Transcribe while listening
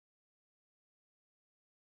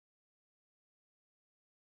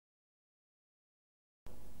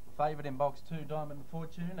Favoured in box 2, Diamond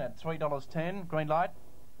Fortune at $3.10. Green light.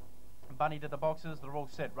 Bunny to the boxes. They're all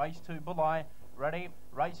set. Race 2, Bulli. Ready,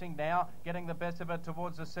 racing now, getting the best of it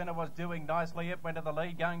towards the centre, was doing nicely. It went to the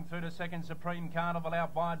lead, going through to second, Supreme Carnival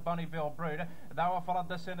out wide, Bonneville Brood. They were followed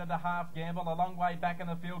the centre to Half Gamble. A long way back in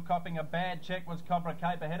the field, copping a bad check was Cobra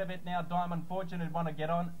Cape. Ahead of it now, Diamond Fortune, who'd want to get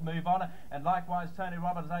on, move on. And likewise, Tony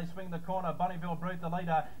Roberts, they swing the corner. Bonneville Brood, the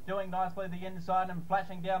leader, doing nicely the inside and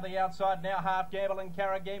flashing down the outside. Now Half Gamble and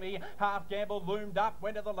Karagimi. Half Gamble loomed up,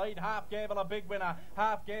 went to the lead. Half Gamble a big winner.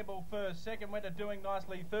 Half Gamble first. Second went to doing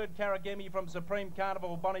nicely. Third, Karagimi from Supreme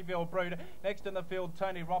Carnival, Bonneville Brood. Next in the field,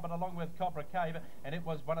 Tony Robert along with Cobra Cave, and it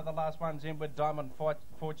was one of the last ones in with Diamond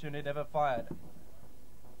Fortune it ever fired.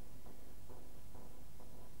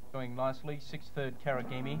 Doing nicely, 6th, third,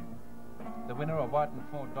 Karagimi. The winner, a white and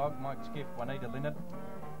 4 dog, Mike Skiff, Juanita Linnet,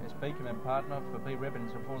 as Beacom and partner for B.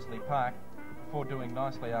 Ribbons of Horsley Park. 4 doing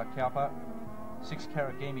nicely, our Cowper. 6,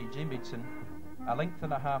 Karagimi, Jimbitson. A length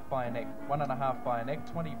and a half by a neck, 1.5 by a neck,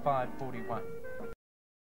 25.41.